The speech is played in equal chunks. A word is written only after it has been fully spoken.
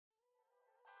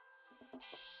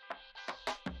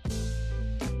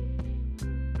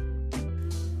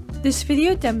This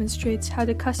video demonstrates how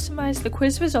to customize the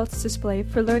quiz results display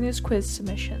for learners' quiz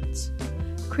submissions.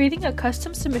 Creating a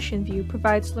custom submission view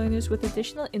provides learners with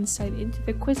additional insight into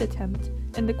their quiz attempt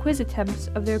and the quiz attempts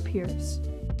of their peers.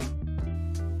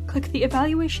 Click the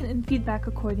Evaluation and Feedback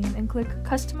accordion and click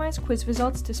Customize Quiz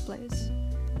Results Displays.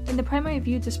 In the Primary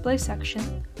View Display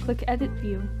section, click Edit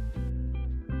View.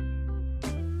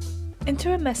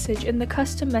 Enter a message in the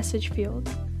Custom Message field.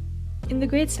 In the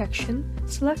Grade section,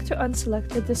 select or unselect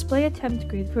the Display Attempt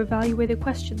Grade for Evaluated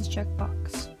Questions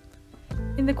checkbox.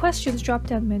 In the Questions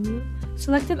drop-down menu,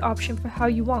 select an option for how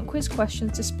you want quiz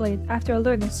questions displayed after a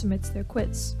learner submits their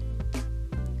quiz.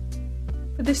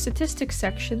 For the Statistics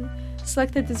section,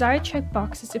 select the desired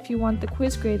checkboxes if you want the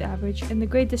quiz grade average and the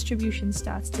grade distribution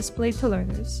stats displayed to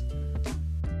learners.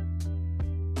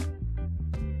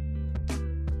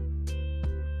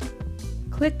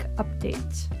 Click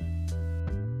Update.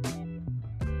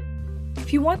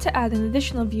 If you want to add an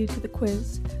additional view to the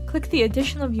quiz, click the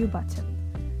Additional View button.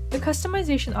 The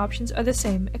customization options are the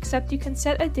same, except you can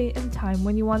set a date and time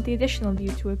when you want the additional view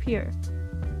to appear.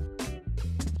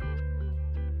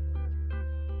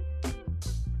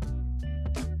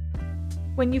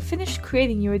 When you've finished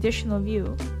creating your additional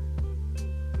view,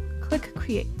 click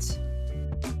Create.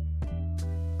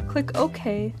 Click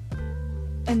OK,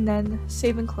 and then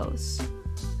Save and Close.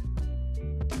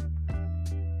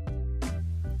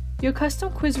 Your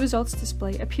custom quiz results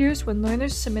display appears when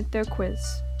learners submit their quiz.